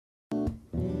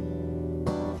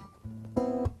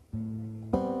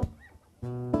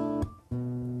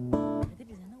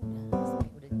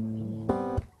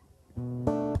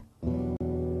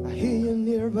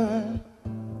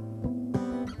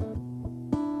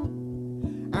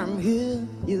here,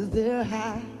 you're there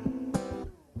high.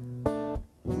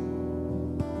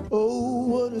 Oh,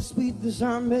 what a sweetness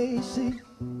I may see.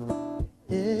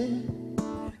 Yeah,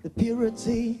 the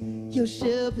purity you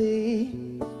shall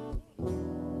be.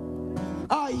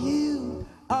 Oh, you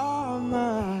are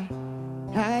my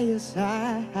highest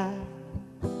high.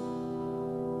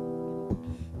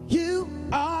 You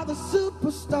are the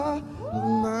superstar of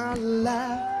my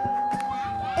life.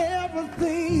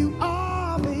 Everything you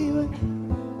are, baby,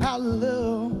 I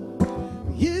love.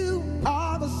 You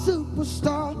are the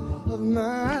superstar of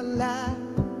my life.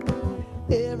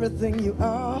 Everything you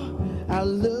are, I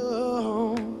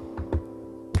love.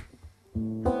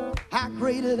 How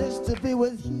great it is to be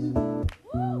with you.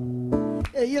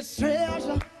 Your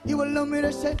treasure, you allow me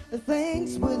to share the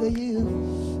things with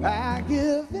you. I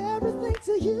give everything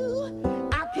to you.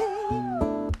 I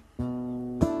can't.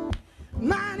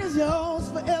 Mine is yours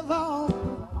forever.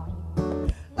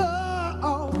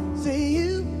 Oh, see,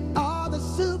 you are the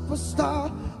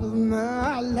superstar of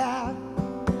my life.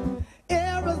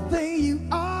 Everything you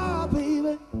are,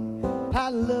 baby, I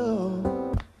love.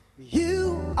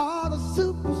 You are the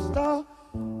superstar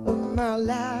of my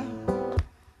life.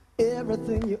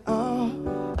 Everything you are,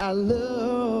 I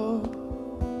love.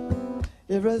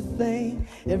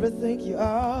 Everything you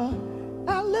are,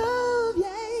 I love, yeah.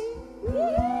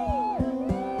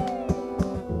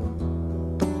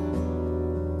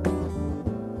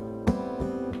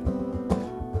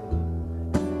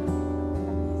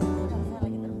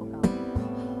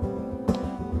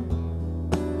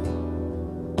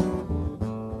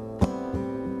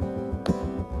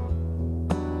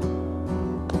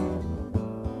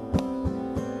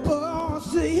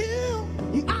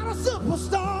 You are the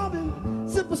superstar, baby,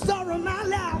 superstar of my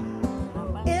life.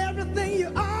 Everything you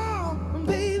are,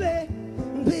 baby,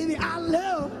 baby, I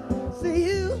love. See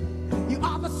you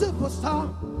are the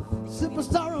superstar,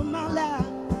 superstar of my life.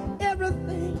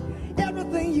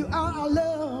 Everything you are, I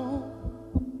love.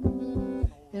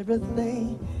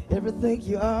 Everything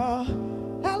you are,